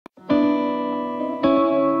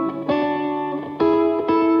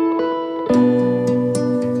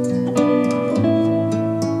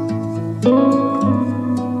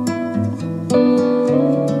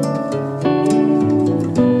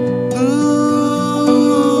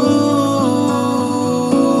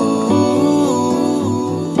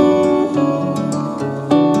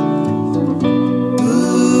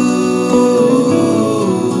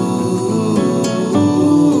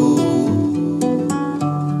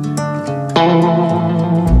Hey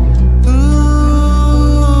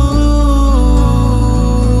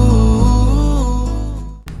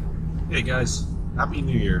guys, Happy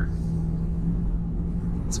New Year.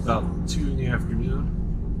 It's about 2 in the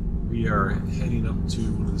afternoon. We are heading up to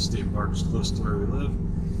one of the state parks close to where we live,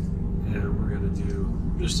 and we're going to do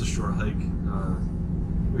just a short hike.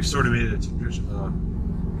 We've sort of made it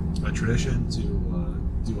a tradition to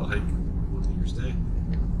do a hike on New Year's Day.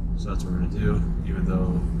 So that's what we're going to do, even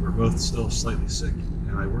though we're both still slightly sick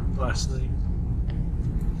and I worked last night.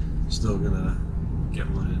 Still going to get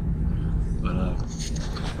one in. But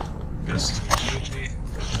just with me,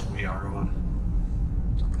 we are on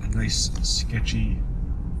a nice sketchy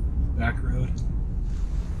back road.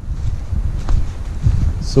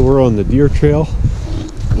 So we're on the deer trail.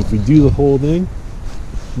 If we do the whole thing,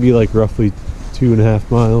 it'd be like roughly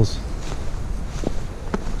 2.5 miles.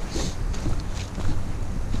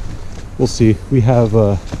 We'll see. We have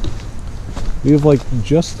like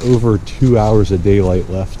just over 2 hours of daylight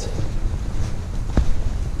left.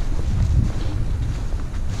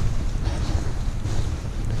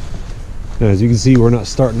 Now, as you can see, we're not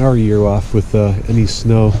starting our year off with any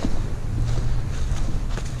snow.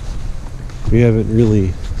 We haven't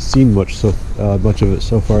really seen much of it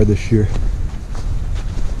so far this year.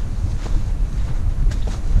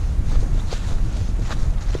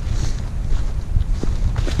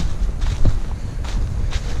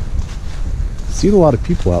 Seen a lot of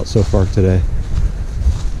people out so far today.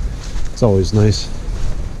 It's always nice.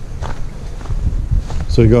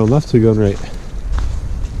 So you're going left or you're going right?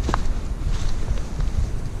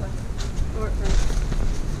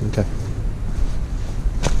 Okay.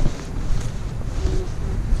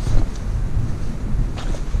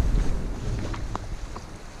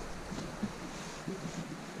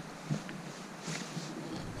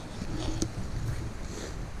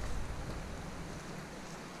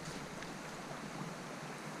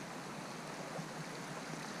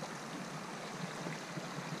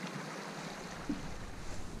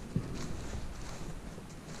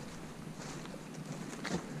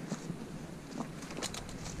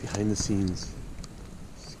 Behind the scenes,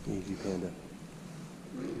 Skinny Panda.